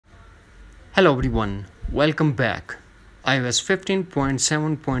Hello everyone, welcome back. iOS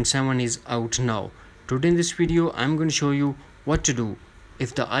 15.7.7 is out now. Today in this video I'm going to show you what to do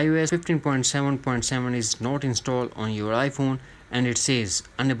if the iOS 15.7.7 is not installed on your iPhone and it says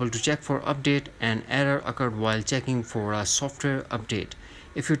unable to check for update and error occurred while checking for a software update.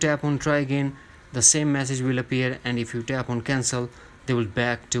 If you tap on try again, the same message will appear, and if you tap on cancel, they will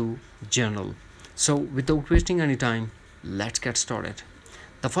back to journal. So without wasting any time, let's get started.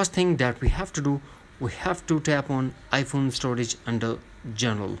 The first thing that we have to do, we have to tap on iPhone storage under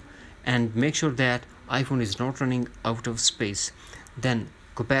journal and make sure that iPhone is not running out of space. Then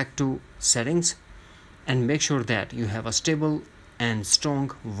go back to settings and make sure that you have a stable and strong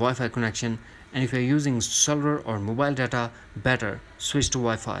Wi-Fi connection, and if you're using cellular or mobile data, better switch to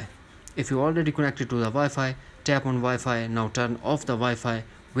Wi-Fi. If you already connected to the Wi-Fi, tap on Wi-Fi. Now turn off the Wi-Fi,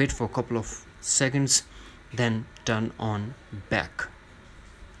 wait for a couple of seconds, then turn on back.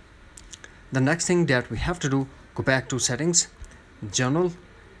 The next thing that we have to do, go back to settings, journal,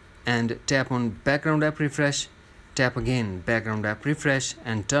 and tap on background app refresh. Tap again background app refresh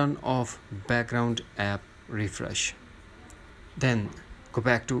and turn off background app refresh. Then go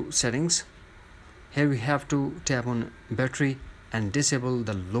back to settings. Here we have to tap on battery and disable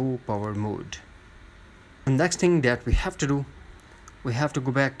the low power mode. The next thing that we have to do, we have to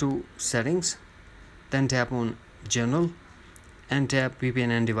go back to settings, then tap on journal and tap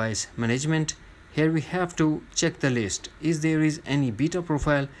VPN and device management. Here we have to check the list. Is there any beta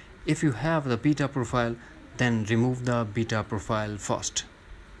profile? If you have the beta profile, then remove the beta profile first.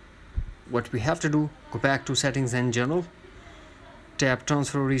 What we have to do, go back to settings and journal, tap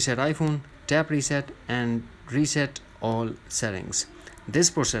transfer reset iPhone, tap reset and reset all settings. This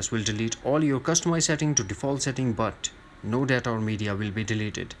process will delete all your customized setting to default setting, but no data or media will be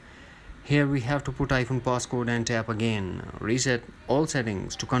deleted. Here we have to put iPhone passcode and tap again reset all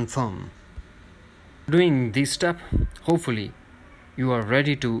settings to confirm. Doing this step, hopefully you are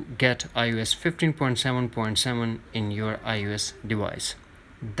ready to get iOS 15.7.7 in your iOS device.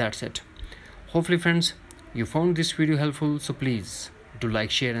 That's it. Hopefully friends, you found this video helpful, so please do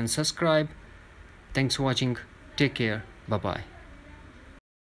like, share and subscribe. Thanks for watching. Take care. Bye bye.